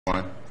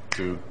1,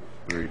 2,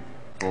 3,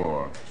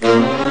 4.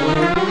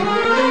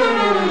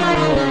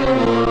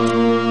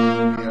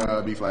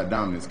 B flat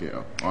dominant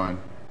scale. 1,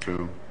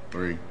 2,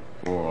 3,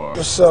 4.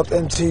 What's up,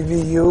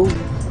 MTVU?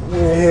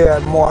 We're here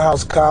at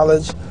Morehouse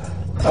College.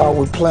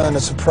 We plan to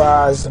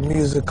surprise the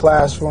music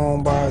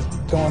classroom by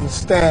doing the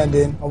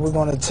stand-in. We're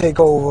going to take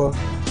over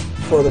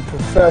for the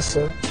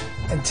professor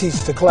and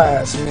teach the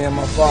class, me and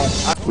my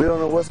father. We don't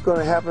know what's going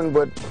to happen,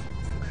 but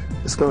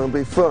it's going to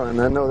be fun,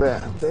 I know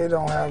that. They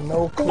don't have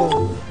no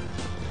clue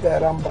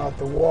that I'm about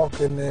to walk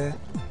in there.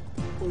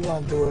 We're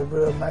going to do it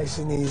real nice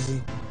and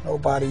easy.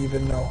 Nobody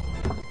even know.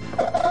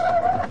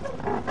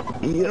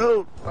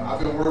 Yo! I've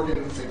been working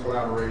in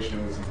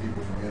collaboration with some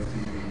people from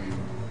MTVU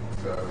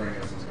to bring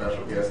in some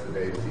special guests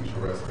today to teach the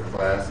rest of the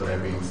class. So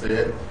that being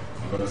said,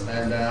 I'm going to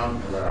stand down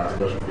and let our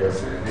special guests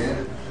stand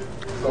in.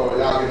 So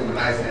y'all give them a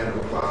nice hand of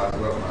applause.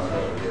 Welcome our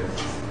special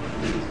guests.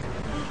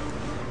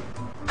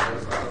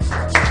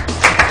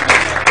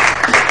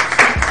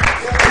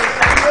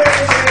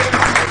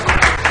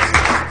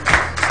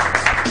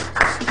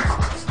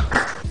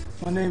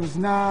 My name is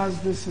Nas.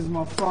 This is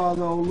my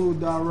father,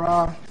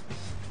 Dara.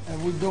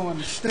 And we're doing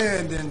the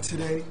stand-in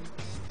today.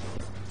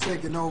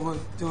 Taking over,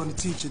 doing the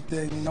teacher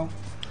thing, you know.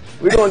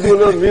 We're going to do a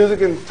little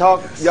music and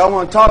talk. Y'all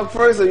want to talk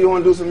first or you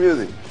want to do some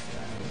music?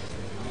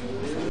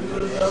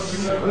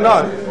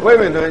 No, wait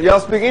a minute. Y'all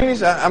speak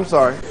English? I'm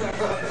sorry.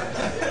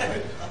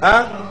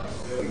 Huh?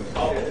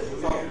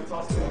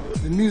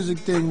 The music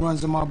thing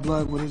runs in my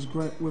blood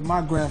with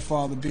my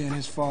grandfather being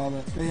his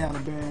father. They had a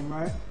band,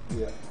 right?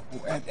 Yeah.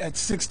 At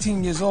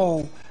 16 years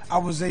old, I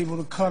was able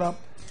to cut up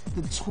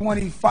the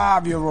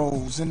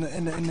 25-year-olds and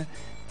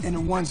the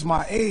ones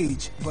my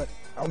age. But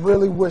I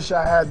really wish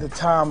I had the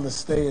time to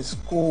stay at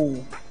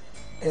school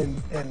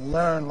and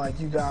learn like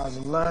you guys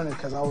are learning,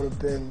 because I would have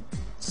been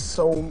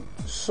so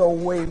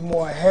way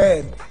more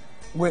ahead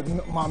with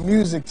my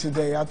music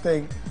today. I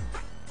think,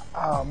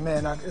 oh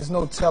man, there's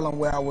no telling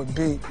where I would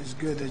be. It's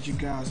good that you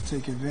guys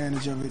take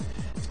advantage of it,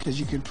 because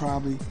you can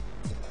probably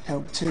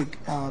help take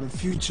the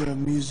future of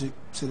music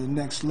to the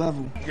next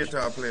level.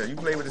 Guitar player, you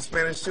play with the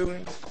Spanish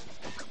student?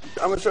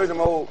 I'm going to show you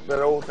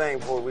that old thing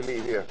before we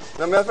leave here. As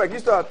a matter of fact, you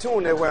start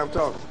tuning that way I'm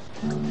talking.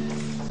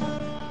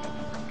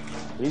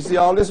 You see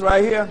all this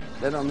right here?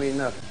 That don't mean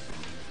nothing.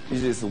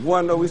 It's just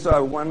one note. We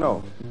start with one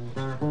note.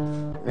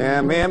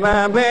 Yeah, me and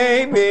my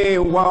baby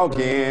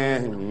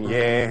walking,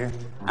 yeah.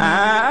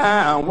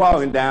 I'm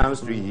walking down the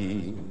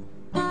street.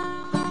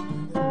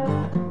 Now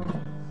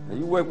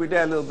you work with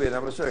that a little bit.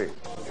 I'm going to show you.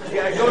 You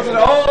got to go to the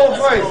old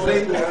place,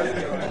 see?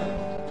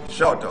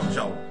 Short though,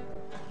 short.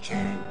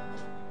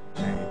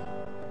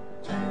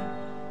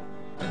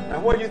 Now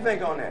what do you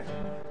think on that?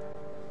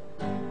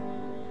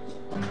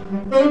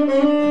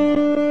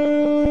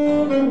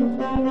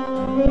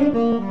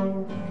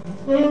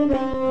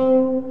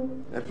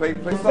 Now play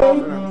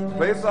softer now.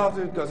 Play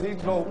softer because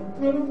he's low.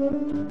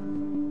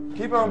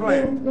 Keep on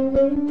playing.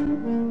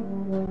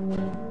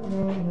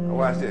 Now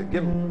watch this.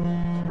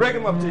 Break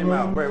him up to your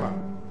mouth. Break him up.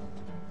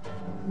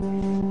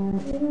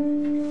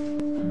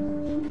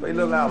 Play a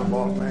little louder,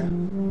 boss, man.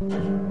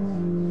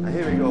 Now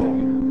here we go.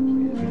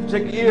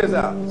 Check your ears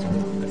out.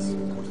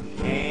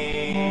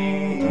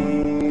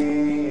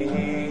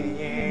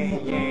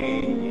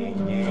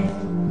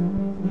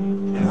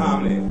 And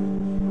harmony.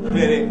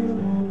 Ready?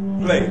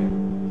 Play.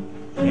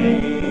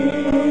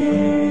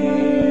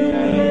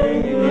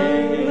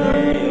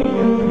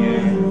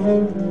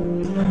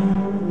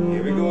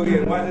 Here we go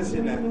again. Watch this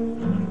shit now.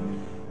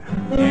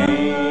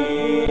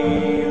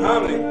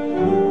 Harmony.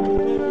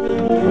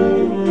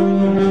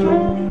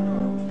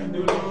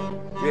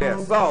 Yeah,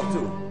 soft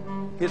too.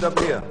 Hit up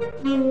here.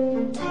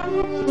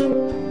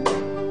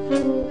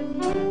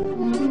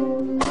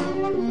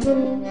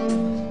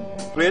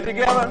 Play it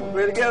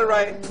together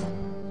right.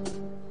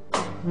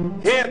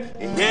 Hip,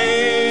 yeah.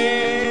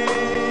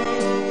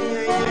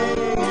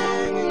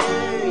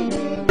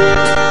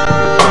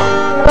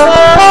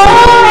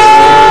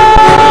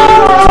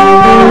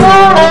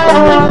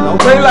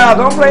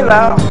 Don't play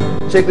loud.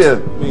 Check this.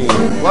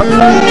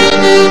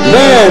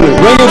 Man,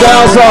 bring it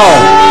down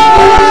soft.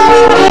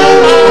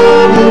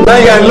 Now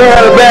you gotta learn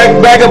how to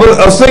back up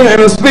a singer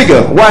and a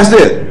speaker. Watch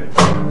this.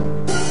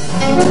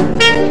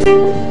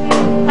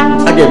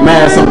 I get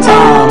mad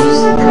sometimes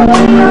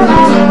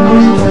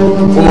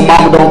when my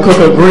mama don't cook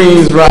her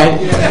greens right.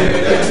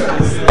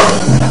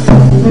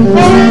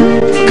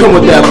 Come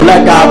with that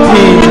black eyed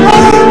peas,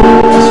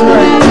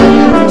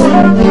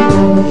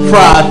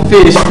 fried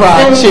fish,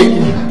 fried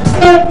chicken.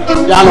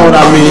 Y'all know what I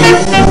mean.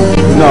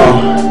 No.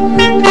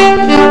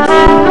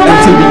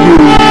 MTVU.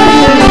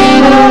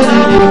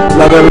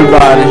 Love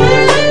everybody.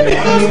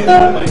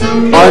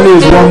 All I need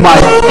is one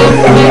mic.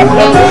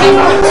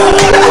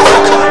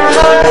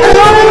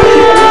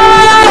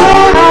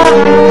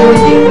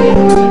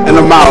 And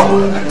I'm out.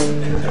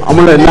 I'm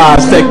gonna let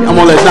Nas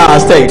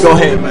take. Go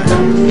ahead, man.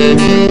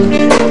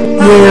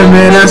 Yeah,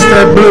 man, that's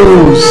that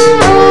blues.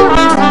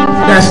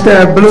 That's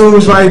that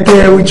blues right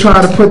there. We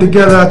try to put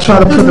together. I try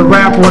to put the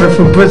rap on it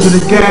from Bridget the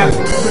Gap.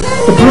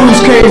 The blues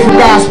came for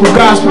gospel,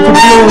 gospel for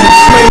blues.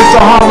 Slaves to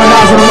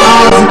harmonizing them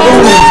odds and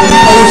oohs.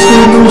 Old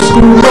school, new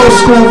school, no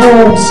school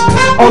rules.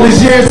 All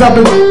these years I'm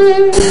an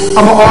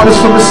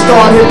artist from the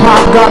start. Hip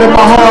hop got in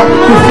my heart.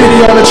 Graffiti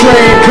on the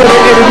train, couldn't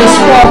enter the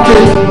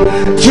sparking.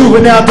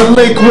 Juvenile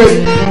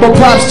delinquent. My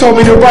pops told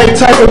me the right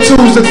type of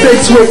tools to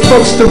think with.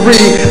 Books to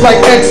read, like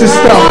X and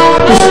stuff.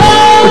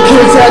 The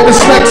kids had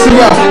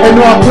dyslexia. In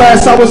our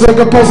class I was a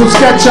compulsive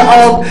sketcher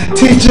of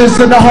teachers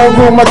in the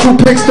homeroom. I drew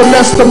pics to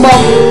mess them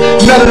up.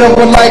 None of them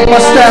would like my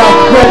style.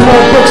 Read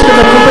more books than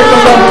the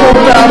curriculum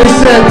profile. They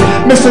said,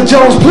 Mr.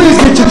 Jones, please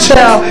get your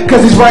child,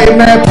 cause he's writing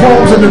mad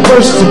poems and the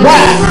verses are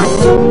wild.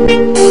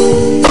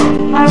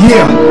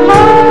 Yeah.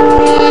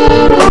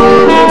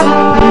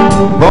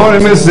 Born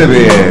in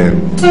Mississippi.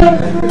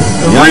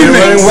 Young and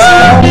running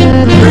wild.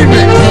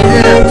 Remix.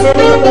 Yeah.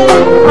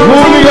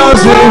 Moved to New York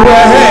City where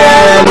I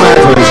had my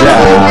first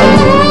child.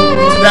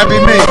 That be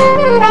me.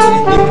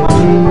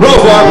 Blow,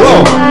 boy,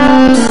 blow.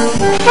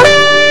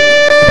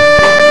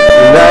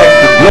 Like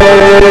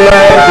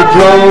to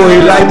blow, he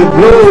like to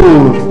blow.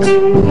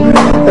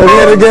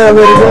 Let it go,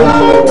 let it go.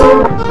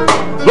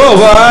 Blow,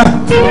 boy.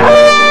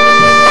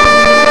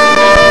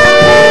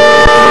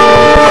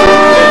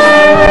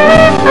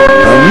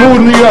 I moved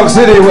to New York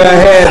City where I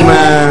had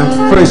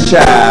my first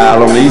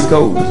child on the East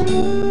Coast.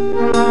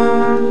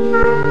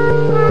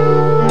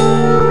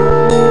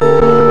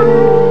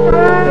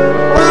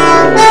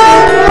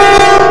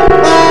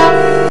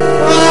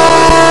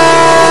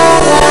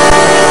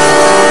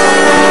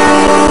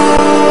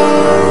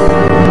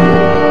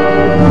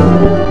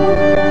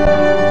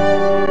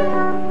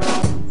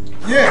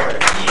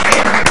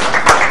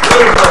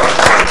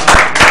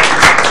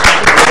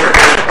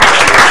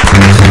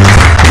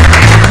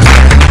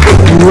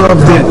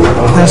 Loved it.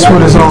 That's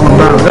what it's all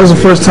about. That was the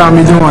first time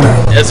you doing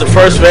it. It's the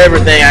first for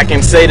everything. I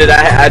can say that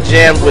I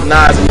jammed with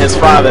Nas and his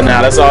father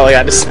now. That's all I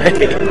got to say.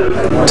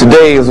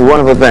 Today is a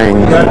wonderful thing.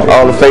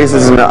 All the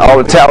faces and all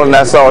the talent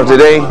I saw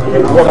today.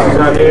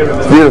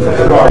 It's beautiful.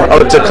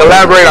 To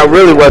collaborate, I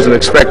really wasn't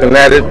expecting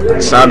that.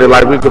 It sounded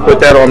like we could put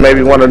that on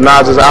maybe one of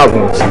Nas's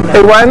albums.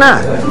 Hey, why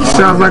not?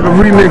 Sounds like a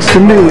remix to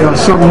me or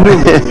something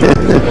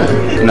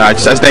new. No, I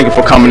just thank you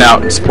for coming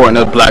out and supporting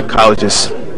the black colleges.